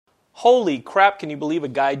Holy crap, can you believe a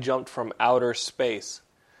guy jumped from outer space?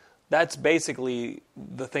 That's basically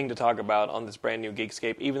the thing to talk about on this brand new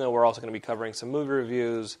Geekscape, even though we're also going to be covering some movie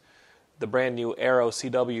reviews, the brand new Arrow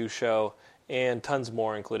CW show, and tons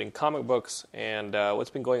more, including comic books and what's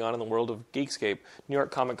been going on in the world of Geekscape. New York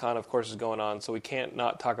Comic Con, of course, is going on, so we can't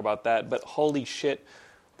not talk about that. But holy shit,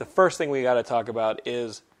 the first thing we got to talk about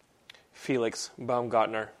is Felix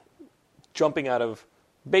Baumgartner jumping out of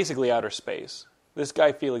basically outer space. This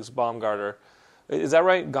guy, Felix Baumgartner, is that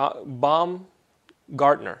right?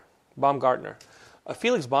 Baumgartner.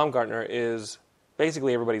 Felix Baumgartner is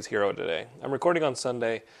basically everybody's hero today. I'm recording on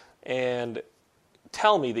Sunday, and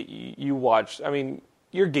tell me that you watched, I mean,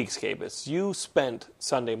 you're Geekscapists. You spent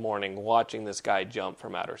Sunday morning watching this guy jump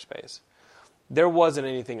from outer space. There wasn't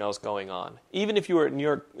anything else going on. Even if you were at New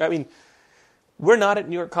York, I mean, we're not at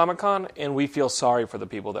New York Comic Con, and we feel sorry for the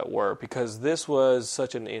people that were, because this was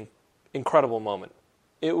such an incredible moment.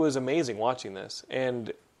 It was amazing watching this,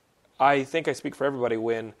 and I think I speak for everybody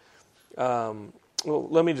when, well,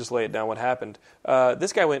 let me just lay it down what happened.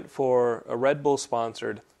 This guy went for a Red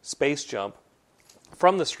Bull-sponsored space jump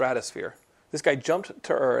from the stratosphere. This guy jumped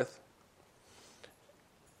to Earth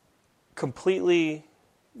completely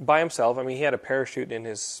by himself. I mean, he had a parachute in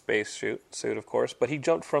his space suit, of course, but he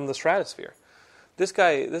jumped from the stratosphere. This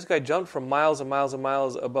guy jumped from miles and miles and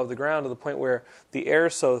miles above the ground to the point where the air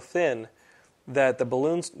is so thin that the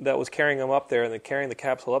balloons that was carrying him up there and carrying the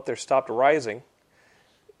capsule up there stopped rising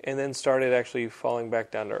and then started actually falling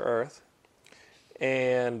back down to Earth.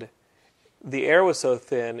 And the air was so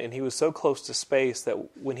thin and he was so close to space that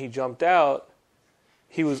when he jumped out,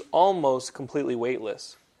 he was almost completely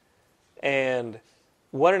weightless. And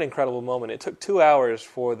what an incredible moment. It took 2 hours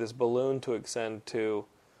for this balloon to ascend to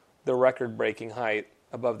the record-breaking height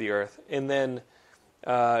above the Earth. And then,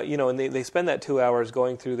 and they spend that 2 hours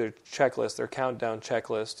going through their checklist, their countdown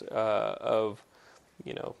checklist of,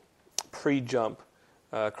 pre-jump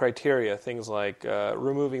criteria, things like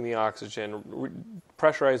removing the oxygen,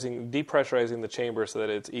 depressurizing the chamber so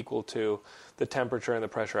that it's equal to the temperature and the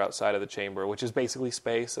pressure outside of the chamber, which is basically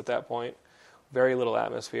space at that point, very little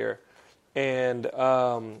atmosphere. And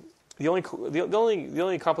the only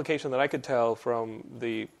complication that I could tell from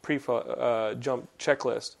the pre-jump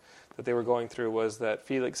checklist that they were going through was that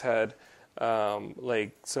Felix had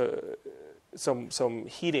some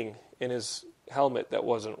heating in his helmet that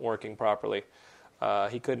wasn't working properly.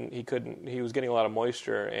 He was getting a lot of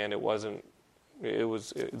moisture, and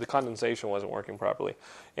the condensation wasn't working properly,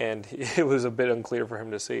 and it was a bit unclear for him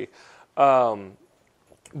to see.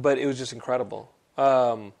 But it was just incredible.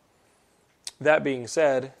 That being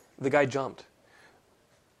said, the guy jumped.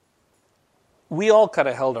 We all kind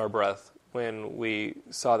of held our breath when we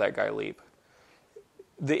saw that guy leap.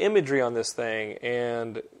 The imagery on this thing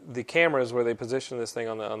and the cameras where they positioned this thing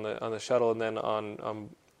on the shuttle and then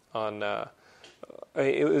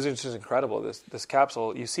it was just incredible. This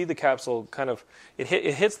capsule, you see the capsule kind of it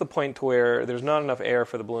hits the point to where there's not enough air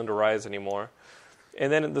for the balloon to rise anymore,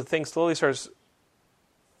 and then the thing slowly starts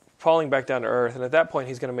falling back down to Earth, and at that point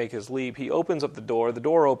he's going to make his leap. He opens up the door. The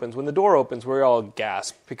door opens. When the door opens, we all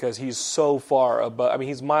gasp because he's so far above. I mean,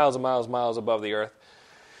 he's miles and miles and miles above the Earth.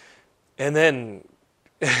 And then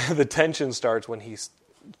the tension starts when he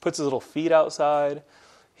puts his little feet outside.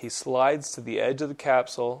 He slides to the edge of the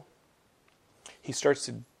capsule. He starts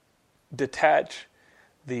to detach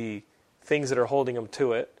the things that are holding him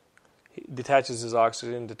to it. He detaches his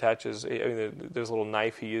oxygen, there's a little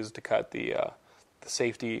knife he used to cut the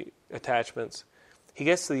safety attachments. He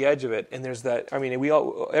gets to the edge of it, and there's that. I mean,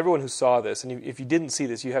 everyone who saw this, and if you didn't see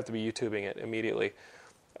this, you have to be YouTubing it immediately.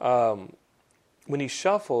 When he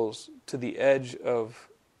shuffles to the edge of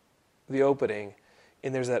the opening,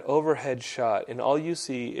 and there's that overhead shot, and all you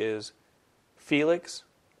see is Felix,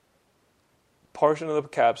 portion of the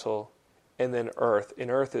capsule, and then Earth.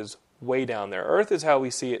 And Earth is way down there. Earth is how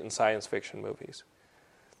we see it in science fiction movies.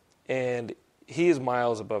 And he is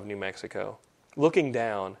miles above New Mexico, looking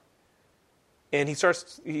down, and he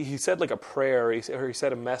said like a prayer, or he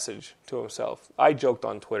said a message to himself. I joked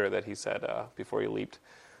on Twitter that he said, before he leaped,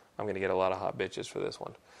 I'm going to get a lot of hot bitches for this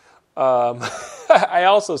one. I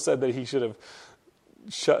also said that he should have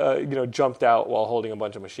jumped out while holding a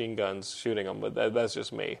bunch of machine guns shooting them, but that's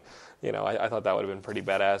just me. I thought that would have been pretty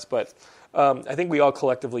badass. But I think we all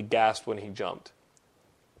collectively gasped when he jumped,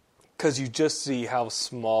 because you just see how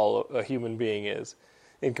small a human being is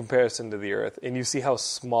in comparison to the Earth. And you see how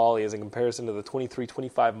small he is in comparison to the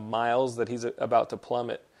 25 miles that he's about to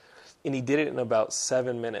plummet. And he did it in about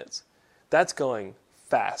 7 minutes. That's going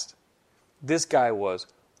fast. This guy was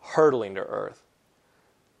hurtling to Earth.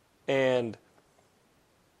 And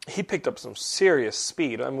he picked up some serious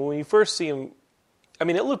speed. I mean, when you first see him, I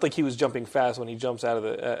mean, it looked like he was jumping fast when he jumps out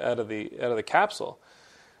of the capsule,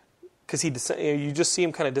 because you just see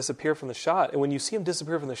him kind of disappear from the shot. And when you see him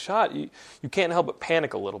disappear from the shot, you can't help but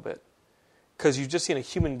panic a little bit, because you've just seen a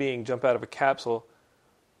human being jump out of a capsule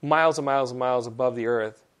miles and miles and miles above the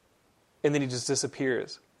Earth, and then he just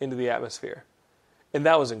disappears into the atmosphere. And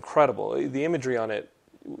that was incredible. The imagery on it,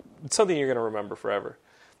 it's something you're going to remember forever.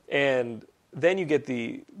 And then you get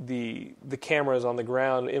the cameras on the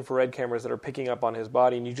ground, infrared cameras that are picking up on his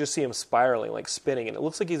body, and you just see him spiraling, like spinning. And it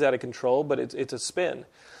looks like he's out of control, but it's a spin.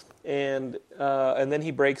 And then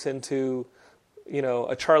he breaks into,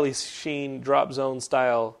 a Charlie Sheen drop zone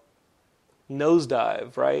style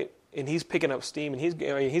nosedive, right? And he's picking up steam, and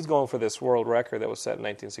he's going for this world record that was set in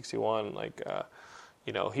 1961. Like,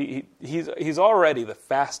 he's already the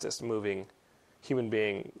fastest moving human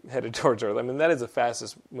being headed towards Earth. I mean, that is the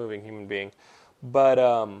fastest moving human being, but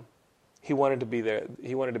he wanted to be there.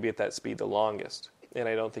 He wanted to be at that speed the longest, and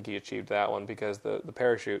I don't think he achieved that one, because the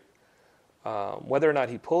parachute, whether or not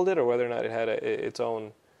he pulled it or whether or not it had its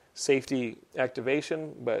own safety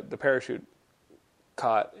activation, but the parachute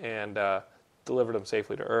caught and delivered him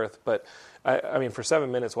safely to Earth. But I mean, for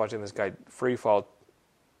 7 minutes watching this guy free fall,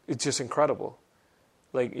 it's just incredible.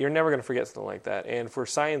 Like, you're never going to forget something like that. And for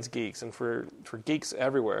science geeks and for geeks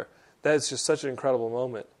everywhere, that is just such an incredible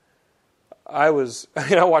moment. I watched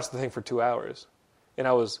the thing for 2 hours, and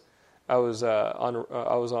I was on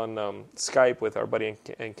Skype with our buddy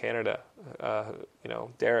in Canada,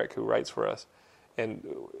 Derek, who writes for us, and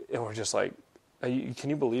we're just like, can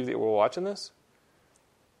you believe that we're watching this?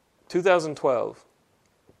 2012,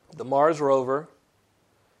 the Mars rover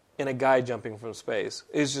and a guy jumping from space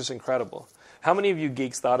is just incredible. How many of you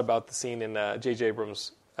geeks thought about the scene in J.J.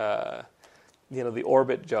 Abrams', the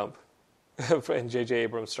orbit jump in J.J.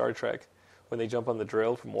 Abrams' Star Trek, when they jump on the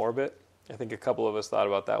drill from orbit? I think a couple of us thought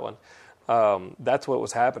about that one. That's what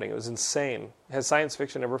was happening. It was insane. Has science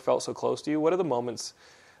fiction ever felt so close to you? What are the moments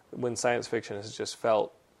when science fiction has just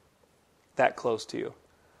felt that close to you?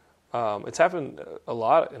 It's happened a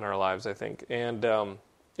lot in our lives, I think. And the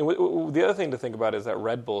other thing to think about is that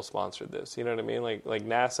Red Bull sponsored this. You know what I mean? Like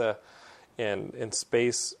NASA and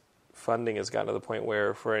space funding has gotten to the point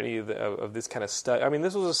where, for any of this kind of study, I mean,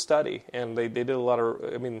 this was a study, and they did a lot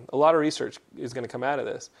of research is going to come out of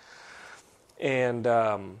this. And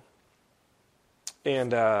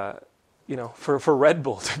for Red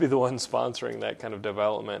Bull to be the one sponsoring that kind of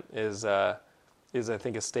development is I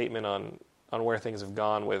think a statement on where things have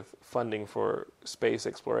gone with funding for space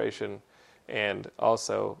exploration, and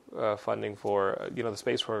also funding for the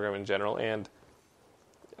space program in general, and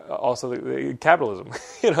also the capitalism.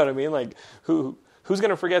 You know what I mean? Like, who's going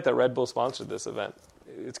to forget that Red Bull sponsored this event?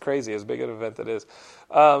 It's crazy, as big an event that is.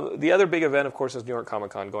 The other big event, of course, is New York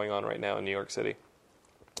Comic Con going on right now in New York City.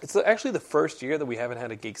 It's actually the first year that we haven't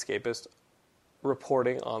had a Geekscapist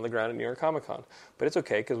reporting on the ground at New York Comic Con. But it's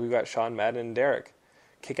okay, because we've got Sean, Madden, and Derek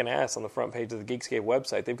kicking ass on the front page of the Geekscape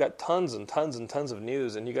website. They've got tons and tons and tons of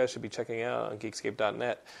news, and you guys should be checking out on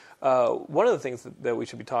Geekscape.net. One of the things that we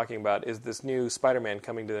should be talking about is this new Spider-Man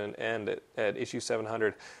coming to an end at issue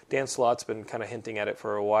 700. Dan Slott's been kind of hinting at it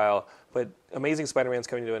for a while, but Amazing Spider-Man's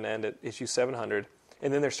coming to an end at issue 700,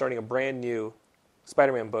 and then they're starting a brand new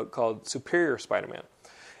Spider-Man book called Superior Spider-Man.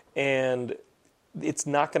 And it's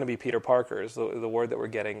not going to be Peter Parker, is the word that we're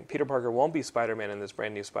getting. Peter Parker won't be Spider-Man in this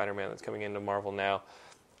brand new Spider-Man that's coming into Marvel now.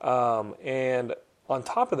 And on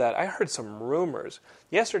top of that, I heard some rumors.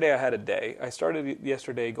 Yesterday I had a day. I started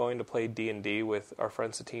yesterday going to play D&D with our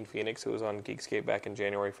friend Satine Phoenix, who was on Geekscape back in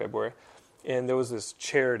January, February. And there was this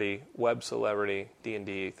charity web celebrity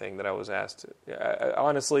D&D thing that I was asked.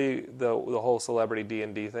 Honestly, the whole celebrity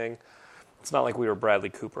D&D thing, it's not like we were Bradley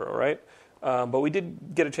Cooper, all right? But we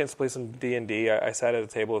did get a chance to play some D&D. I sat at a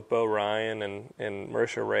table with Bo Ryan and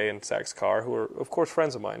Marisha Ray and Sax Carr, who are, of course,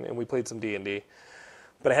 friends of mine, and we played some D&D.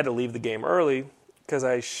 But I had to leave the game early because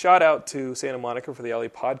I shot out to Santa Monica for the LA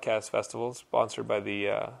Podcast Festival, sponsored by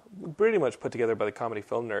pretty much put together by the Comedy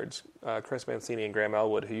Film Nerds, Chris Mancini and Graham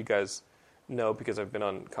Elwood, who you guys know because I've been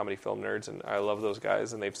on Comedy Film Nerds, and I love those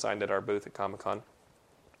guys, and they've signed at our booth at Comic-Con.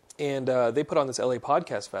 And they put on this LA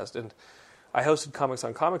Podcast Fest, and I hosted Comics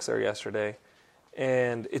on Comics there yesterday,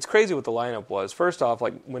 and it's crazy what the lineup was. First off,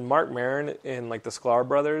 like, when Mark Maron and like the Sklar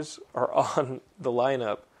brothers are on the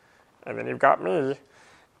lineup, and then you've got me,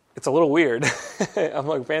 it's a little weird. I'm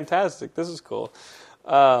like, fantastic, this is cool.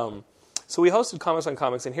 So we hosted Comics on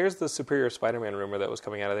Comics, and here's the Superior Spider-Man rumor that was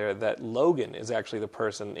coming out of there, that Logan is actually the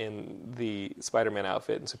person in the Spider-Man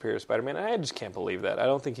outfit in Superior Spider-Man. And I just can't believe that. I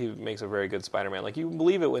don't think he makes a very good Spider-Man. Like, you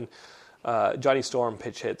believe it when Johnny Storm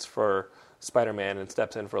pitch hits for Spider-Man and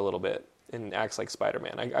steps in for a little bit and acts like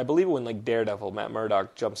Spider-Man. I believe when like Daredevil, Matt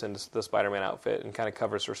Murdock jumps into the Spider-Man outfit and kind of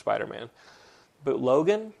covers for Spider-Man. But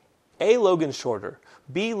Logan, A, Logan's shorter.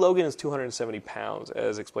 B, Logan is 270 pounds,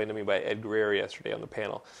 as explained to me by Ed Greer yesterday on the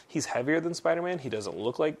panel. He's heavier than Spider-Man. He doesn't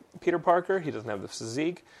look like Peter Parker. He doesn't have the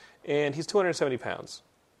physique. And he's 270 pounds,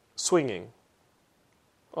 swinging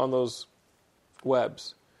on those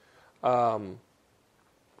webs. I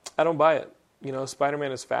don't buy it. You know,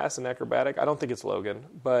 Spider-Man is fast and acrobatic. I don't think it's Logan.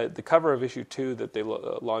 But the cover of issue 2 that they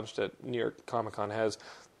launched at New York Comic Con has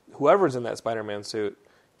whoever's in that Spider-Man suit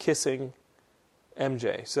kissing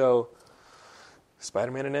MJ. So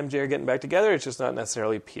Spider-Man and MJ are getting back together. It's just not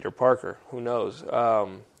necessarily Peter Parker. Who knows?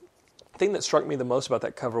 The thing that struck me the most about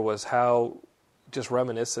that cover was how just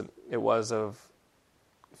reminiscent it was of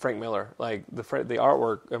Frank Miller. Like the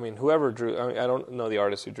artwork. I mean, whoever drew. I mean, I don't know the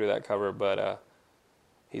artist who drew that cover, but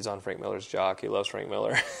he's on Frank Miller's jock. He loves Frank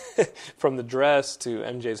Miller. From the dress to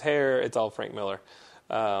MJ's hair, it's all Frank Miller.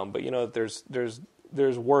 But you know, there's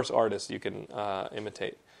worse artists you can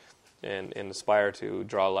imitate and aspire to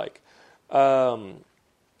draw like. I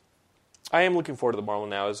am looking forward to the Marvel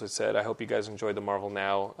Now, as I said. I hope you guys enjoyed the Marvel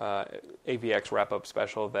Now AVX wrap-up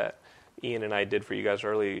special that Ian and I did for you guys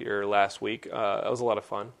earlier last week. It was a lot of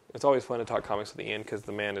fun. It's always fun to talk comics with Ian because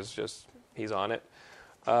the man is just, he's on it.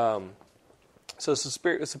 So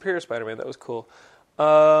Superior Spider-Man, that was cool.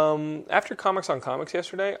 After Comics on Comics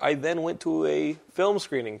yesterday, I then went to a film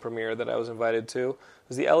screening premiere that I was invited to. It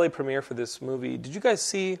was the LA premiere for this movie. Did you guys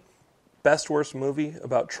see Best Worst Movie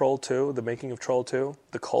about Troll 2, the making of Troll 2,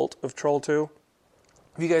 the cult of Troll 2?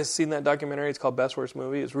 Have you guys seen that documentary? It's called Best Worst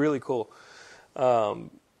Movie. It's really cool.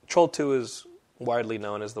 Troll 2 is widely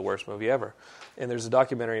known as the worst movie ever. And there's a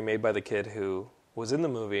documentary made by the kid who was in the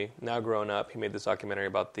movie, now grown up. He made this documentary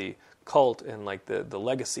about the cult and like the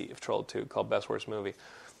legacy of Troll 2 called Best Worst Movie.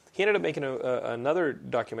 He ended up making another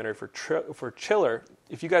documentary for Chiller.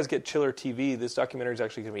 If you guys get Chiller TV, this documentary is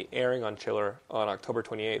actually going to be airing on Chiller on October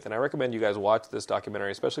 28th. And I recommend you guys watch this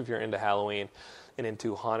documentary, especially if you're into Halloween and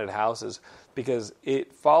into haunted houses, because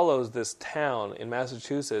it follows this town in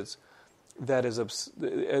Massachusetts that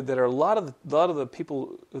are a lot of the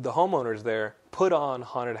people, the homeowners there, put on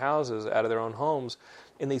haunted houses out of their own homes,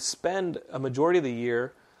 and they spend a majority of the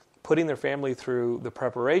year putting their family through the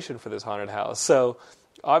preparation for this haunted house. So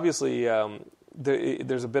obviously,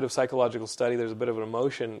 there's a bit of psychological study, there's a bit of an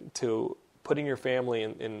emotion to putting your family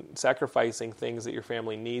in sacrificing things that your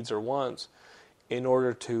family needs or wants in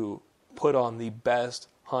order to put on the best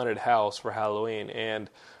haunted house for Halloween. And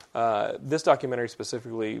this documentary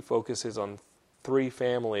specifically focuses on 3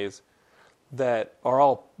 families that are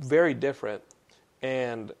all very different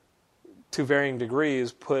and to varying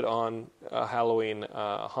degrees put on a Halloween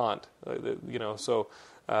haunt. You know, so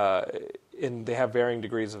and they have varying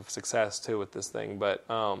degrees of success too with this thing, but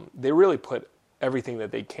they really put everything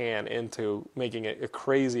that they can into making it a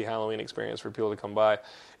crazy Halloween experience for people to come by.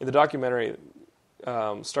 And the documentary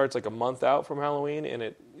starts like a month out from Halloween, and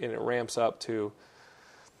it ramps up to,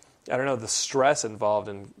 I don't know, the stress involved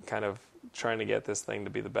in kind of trying to get this thing to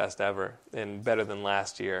be the best ever and better than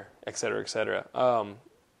last year, et cetera, et cetera.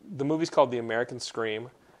 The movie's called The American Scream.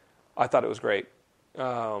 I thought it was great.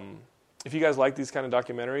 If you guys like these kind of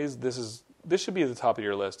documentaries, this should be at the top of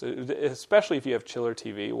your list, especially if you have Chiller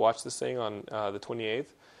TV. Watch this thing on the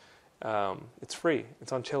 28th. It's free.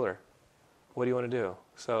 It's on Chiller. What do you want to do?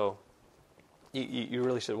 So you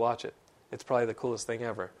really should watch it. It's probably the coolest thing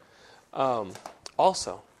ever.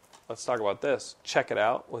 Also, let's talk about this. Check It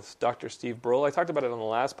Out with Dr. Steve Brule. I talked about it on the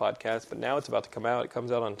last podcast, but now it's about to come out. It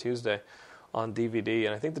comes out on Tuesday on DVD,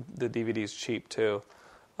 and I think the DVD is cheap too.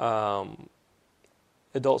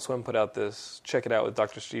 Adult Swim put out this Check It Out with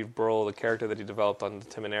Dr. Steve Brule, the character that he developed on the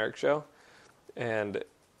Tim and Eric show. And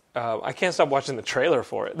I can't stop watching the trailer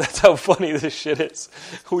for it. That's how funny this shit is.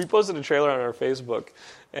 We posted a trailer on our Facebook,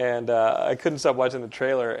 and I couldn't stop watching the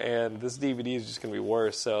trailer, and this DVD is just going to be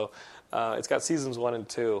worse. So it's got seasons 1 and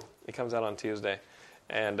 2. It comes out on Tuesday.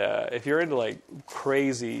 And if you're into like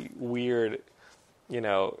crazy, weird,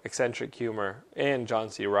 eccentric humor, and John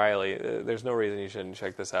C. Reilly, there's no reason you shouldn't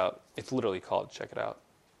check this out. It's literally called Check It Out.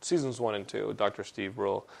 Seasons 1 and 2 with Dr. Steve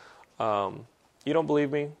Brule. You don't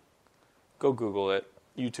believe me? Go Google it.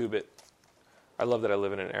 YouTube it. I love that I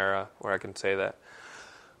live in an era where I can say that.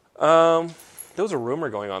 There was a rumor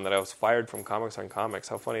going on that I was fired from Comics on Comics.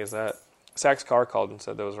 How funny is that? Sax Carr called and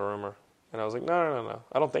said there was a rumor. And I was like, no.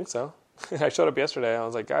 I don't think so. I showed up yesterday. I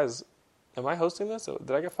was like, guys, am I hosting this?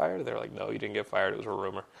 Did I get fired? They were like, no, you didn't get fired. It was a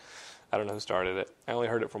rumor. I don't know who started it. I only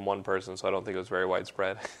heard it from one person, so I don't think it was very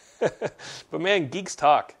widespread. But man, Geeks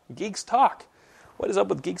Talk. Geeks Talk. What is up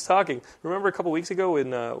with Geeks Talking? Remember a couple weeks ago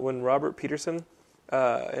when Robert Peterson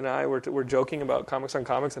and I were joking about Comics on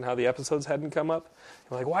Comics and how the episodes hadn't come up?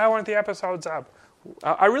 I'm like, why aren't the episodes up?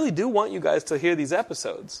 I really do want you guys to hear these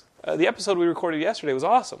episodes. The episode we recorded yesterday was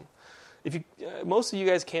awesome. If you, most of you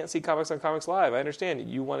guys can't see Comics on Comics live. I understand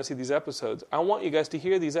you want to see these episodes. I want you guys to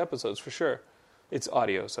hear these episodes for sure. It's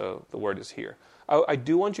audio, so the word is here. I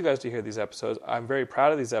do want you guys to hear these episodes. I'm very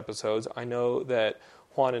proud of these episodes. I know that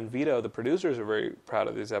Juan and Vito, the producers, are very proud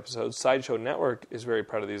of these episodes. Sideshow Network is very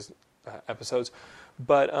proud of these episodes.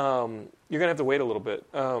 But you're going to have to wait a little bit.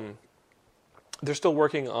 They're still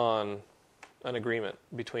working on an agreement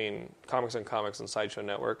between Comics on Comics and Sideshow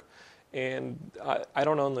Network. And I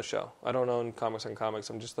don't own the show. I don't own Comics on Comics.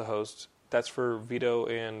 I'm just the host. That's for Vito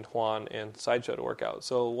and Juan and Sideshow to work out.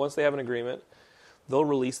 So once they have an agreement, they'll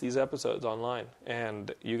release these episodes online.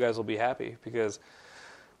 And you guys will be happy because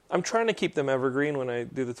I'm trying to keep them evergreen when I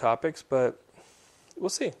do the topics, but we'll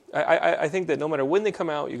see. I think that no matter when they come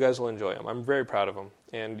out, you guys will enjoy them. I'm very proud of them.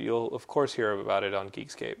 And you'll, of course, hear about it on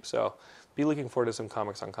Geekscape. So be looking forward to some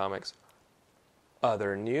Comics on Comics.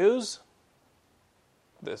 Other news.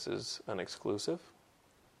 This is an exclusive.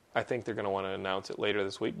 I think they're going to want to announce it later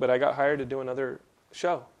this week, but I got hired to do another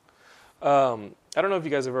show. I don't know if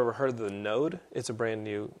you guys have ever heard of The Node. It's a brand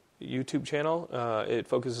new YouTube channel. It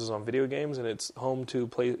focuses on video games, and it's home to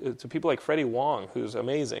people like Freddie Wong, who's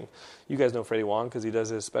amazing. You guys know Freddie Wong because he does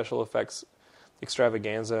his special effects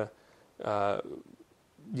extravaganza, parody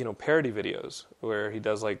videos where he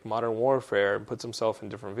does like Modern Warfare and puts himself in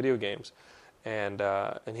different video games. And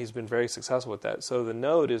he's been very successful with that. So The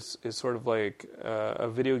Node is sort of like a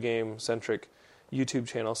video game centric YouTube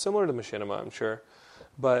channel, similar to Machinima, I'm sure.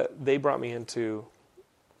 But they brought me in to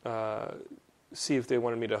see if they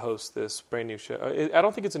wanted me to host this brand new show. I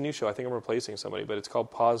don't think it's a new show. I think I'm replacing somebody, but it's called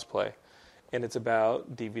Pause Play, and it's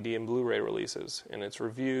about DVD and Blu-ray releases, and it's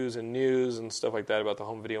reviews and news and stuff like that about the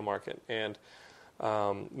home video market. And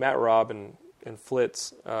Matt Robb and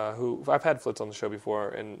Flitz, who I've had Flitz on the show before,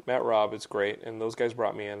 and Matt Robb is great, and those guys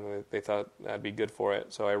brought me in, and they thought I'd be good for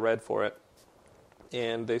it, so I read for it,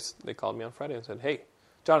 and they called me on Friday and said, hey,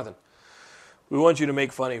 Jonathan, we want you to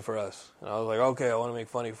make funny for us. And I was like, okay, I want to make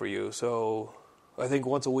funny for you, so I think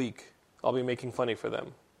once a week I'll be making funny for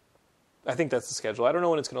them. I think that's the schedule. I don't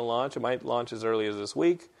know when it's going to launch. It might launch as early as this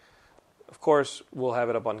week. Of course, we'll have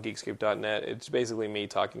it up on Geekscape.net. It's basically me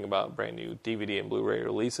talking about brand new DVD and Blu-ray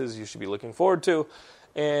releases you should be looking forward to,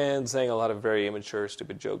 and saying a lot of very immature,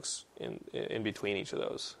 stupid jokes in between each of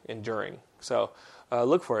those and during. So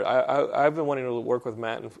look for it. I've been wanting to work with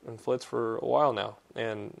Matt and Flitz for a while now,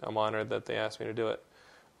 and I'm honored that they asked me to do it.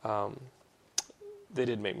 They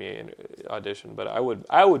did make me audition, but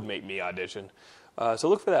I would make me audition. So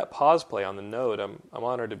look for that Pause Play on The Node. I'm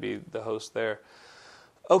honored to be the host there.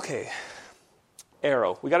 Okay.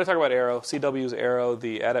 Arrow. We got to talk about Arrow. CW's Arrow,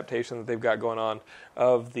 the adaptation that they've got going on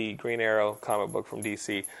of the Green Arrow comic book from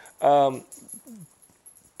DC.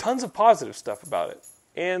 Tons of positive stuff about it,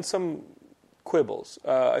 and some quibbles.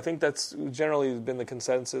 I think that's generally been the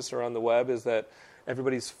consensus around the web, is that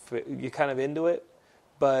everybody's kind of into it,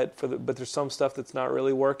 but there's some stuff that's not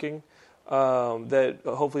really working that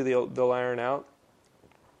hopefully they'll iron out.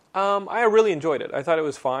 I really enjoyed it. I thought it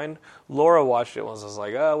was fine. Laura watched it and was just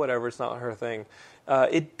like, oh, whatever, it's not her thing.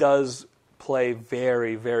 It does play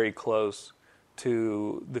very, very close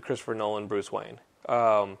to the Christopher Nolan Bruce Wayne.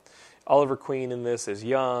 Oliver Queen in this is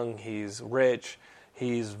young, he's rich,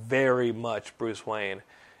 he's very much Bruce Wayne.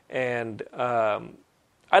 And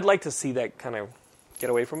I'd like to see that kind of get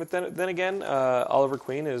away from it. Then again, Oliver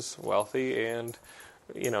Queen is wealthy, and,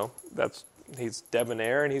 he's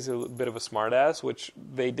debonair, and he's a bit of a smartass, which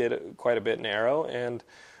they did quite a bit in Arrow, and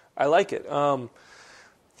I like it.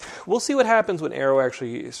 We'll see what happens when Arrow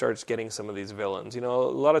actually starts getting some of these villains. A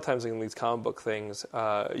lot of times in these comic book things,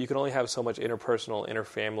 you can only have so much interpersonal,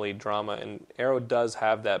 interfamily drama, and Arrow does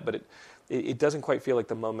have that, but it doesn't quite feel like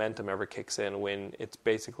the momentum ever kicks in when it's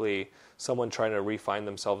basically someone trying to refine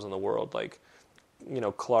themselves in the world, like,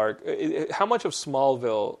 Clark. How much of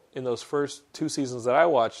Smallville, in those first 2 seasons that I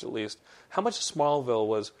watched at least, how much of Smallville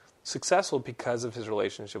was successful because of his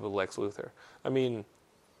relationship with Lex Luthor? I mean,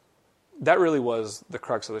 that really was the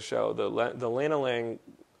crux of the show. The Lana Lang,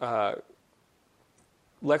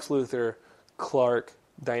 Lex Luthor, Clark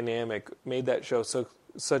dynamic made that show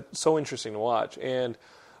so interesting to watch. And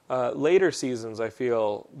later seasons, I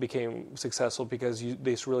feel, became successful because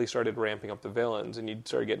they really started ramping up the villains, and you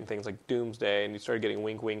started getting things like Doomsday, and you started getting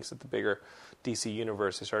wink-winks at the bigger DC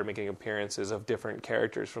universe. They started making appearances of different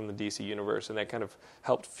characters from the DC universe, and that kind of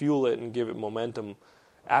helped fuel it and give it momentum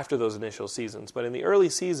after those initial seasons. But in the early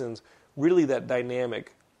seasons, really that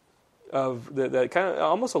dynamic of that kind of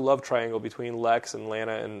almost a love triangle between Lex and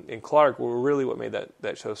Lana and Clark were really what made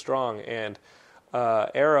that show strong. And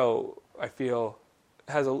Arrow, I feel,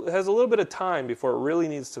 has a little bit of time before it really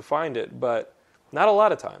needs to find it, but not a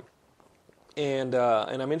lot of time. And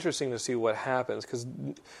I'm interested to see what happens, because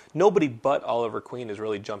nobody but Oliver Queen is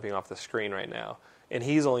really jumping off the screen right now. And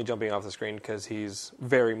he's only jumping off the screen because he's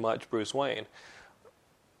very much Bruce Wayne.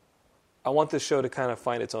 I want this show to kind of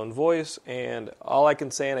find its own voice, and all I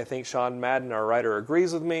can say, and I think Sean Madden, our writer,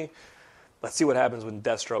 agrees with me, let's see what happens when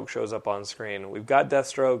Deathstroke shows up on screen. We've got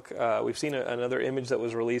Deathstroke. We've seen another image that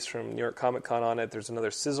was released from New York Comic Con on it. There's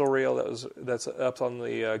another sizzle reel that's up on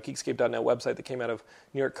the Geekscape.net website that came out of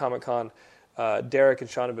New York Comic Con. Derek and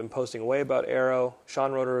Sean have been posting away about Arrow.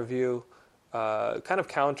 Sean wrote a review, kind of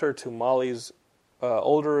counter to Molly's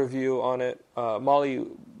older review on it. Molly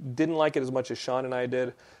didn't like it as much as Sean and I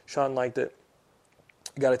did. Sean liked it.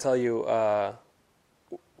 I got to tell you,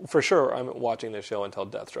 for sure, I'm watching this show until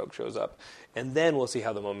Deathstroke shows up, and then we'll see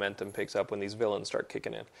how the momentum picks up when these villains start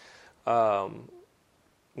kicking in.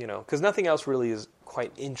 Because nothing else really is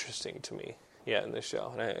quite interesting to me yet in this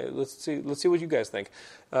show. And let's see what you guys think.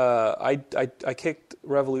 I kicked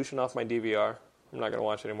Revolution off my DVR. I'm not going to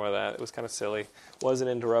watch any more of that. It was kind of silly. Wasn't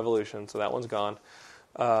into Revolution, so that one's gone.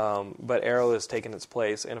 But Arrow has taken its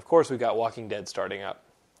place, and of course we've got Walking Dead starting up.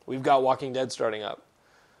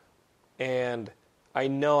 And I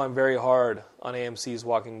know I'm very hard on AMC's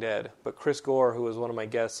Walking Dead, but Chris Gore, who was one of my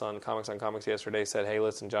guests on Comics yesterday, said, hey,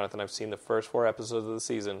 listen, Jonathan, I've seen the first 4 episodes of the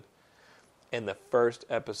season, and the first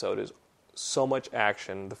episode is so much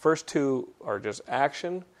action. The first 2 are just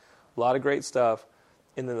action, a lot of great stuff,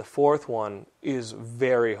 and then the 4th one is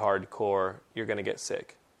very hardcore. You're going to get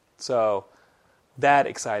sick. So that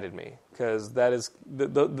excited me, because that is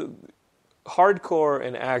the hardcore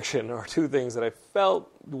and action are 2 things that I felt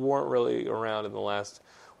weren't really around in the last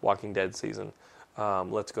Walking Dead season.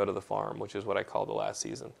 Let's Go to the Farm, which is what I called the last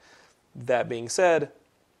season. That being said,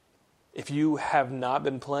 if you have not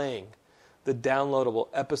been playing the downloadable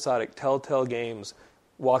episodic Telltale Games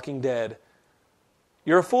Walking Dead,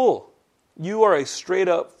 you're a fool. You are a straight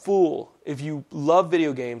up fool. If you love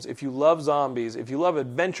video games, if you love zombies, if you love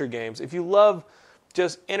adventure games, if you love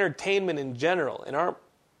just entertainment in general and aren't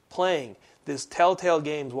playing this Telltale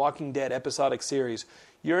Games Walking Dead episodic series,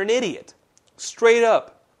 you're an idiot. Straight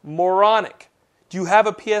up. Moronic. Do you have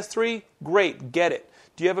a PS3? Great, get it.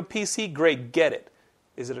 Do you have a PC? Great, get it.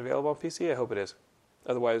 Is it available on PC? I hope it is.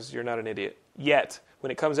 Otherwise, you're not an idiot. Yet. When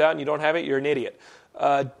it comes out and you don't have it, you're an idiot.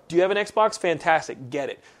 Do you have an Xbox? Fantastic, get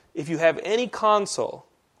it. If you have any console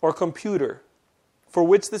or computer for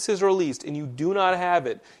which this is released and you do not have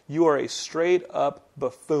it, you are a straight up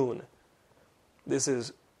buffoon. This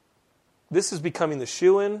is becoming the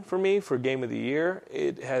shoe-in for me for Game of the Year.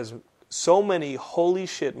 It has so many holy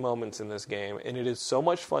shit moments in this game, and it is so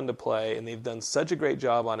much fun to play, and they've done such a great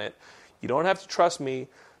job on it. You don't have to trust me.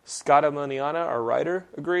 Scott Amoniana, our writer,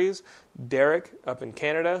 agrees. Derek, up in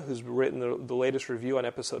Canada, who's written the latest review on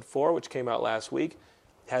Episode 4, which came out last week,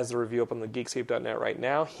 has the review up on the Geekscape.net right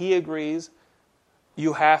now. He agrees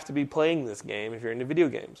you have to be playing this game if you're into video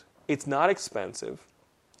games. It's not expensive.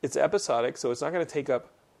 It's episodic, so it's not going to take up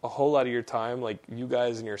a whole lot of your time like you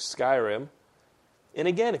guys in your Skyrim. And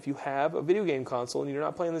again, if you have a video game console and you're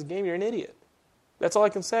not playing this game, you're an idiot. That's all I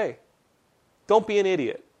can say. Don't be an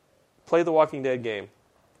idiot. Play the Walking Dead game.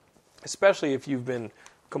 Especially if you've been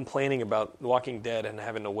complaining about Walking Dead and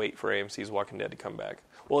having to wait for AMC's Walking Dead to come back.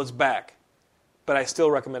 Well, it's back. But I still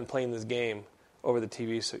recommend playing this game over the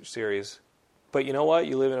TV series. But you know what?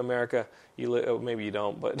 You live in America. Maybe you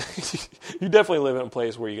don't, but you definitely live in a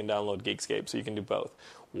place where you can download Geekscape, so you can do both.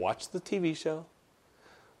 Watch the TV show.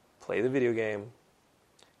 Play the video game.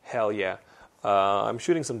 Hell yeah. I'm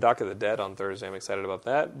shooting some Dock of the Dead on Thursday. I'm excited about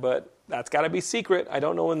that, but that's got to be secret. I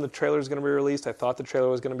don't know when the trailer is going to be released. I thought the trailer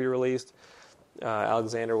was going to be released.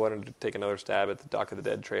 Alexander wanted to take another stab at the Dock of the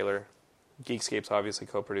Dead trailer. Geekscape's obviously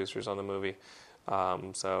co-producers on the movie.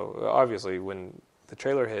 So obviously when the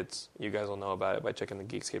trailer hits, you guys will know about it by checking the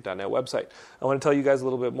Geekscape.net website. I want to tell you guys a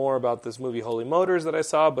little bit more about this movie Holy Motors that I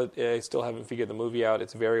saw, but I still haven't figured the movie out.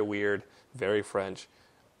 It's very weird, very French,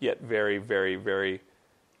 yet very, very, very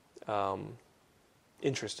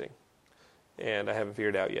interesting. And I haven't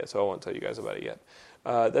figured it out yet, so I won't tell you guys about it yet.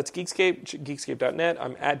 That's Geekscape, Geekscape.net.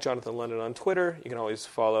 I'm at Jonathan London on Twitter. You can always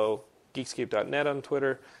follow Geekscape.net on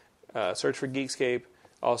Twitter. Search for Geekscape.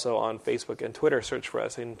 Also on Facebook and Twitter, search for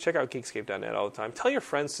us. And check out Geekscape.net all the time. Tell your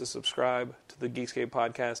friends to subscribe to the Geekscape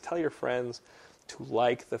podcast. Tell your friends to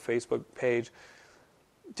like the Facebook page.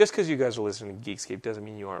 Just because you guys are listening to Geekscape doesn't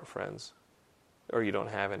mean you aren't friends or you don't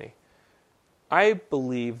have any. I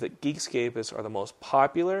believe that Geekscapists are the most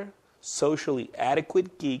popular, socially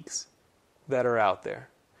adequate geeks that are out there.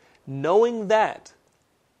 Knowing that,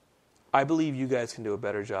 I believe you guys can do a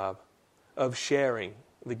better job of sharing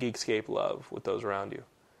the Geekscape love with those around you.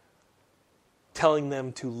 Telling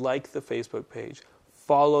them to like the Facebook page,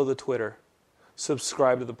 follow the Twitter,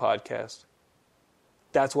 subscribe to the podcast.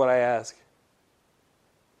 That's what I ask.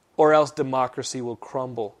 Or else democracy will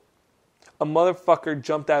crumble. A motherfucker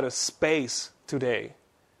jumped out of space today.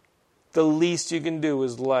 The least you can do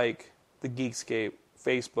is like the Geekscape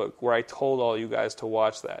Facebook, where I told all you guys to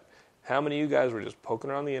watch that. How many of you guys were just poking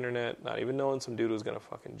around the internet, not even knowing some dude was going to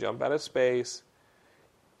fucking jump out of space,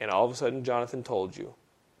 and all of a sudden Jonathan told you,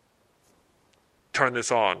 turn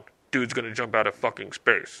this on, dude's going to jump out of fucking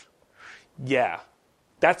space. Yeah,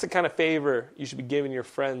 that's the kind of favor you should be giving your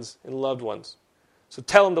friends and loved ones. So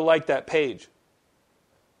tell them to like that page.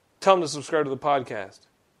 Tell them to subscribe to the podcast.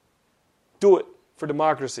 Do it for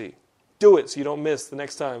democracy. Do it so you don't miss the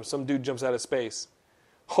next time some dude jumps out of space.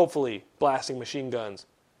 Hopefully blasting machine guns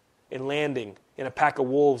and landing in a pack of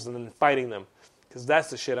wolves and then fighting them. Because that's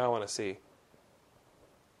the shit I want to see.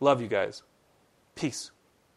 Love you guys. Peace.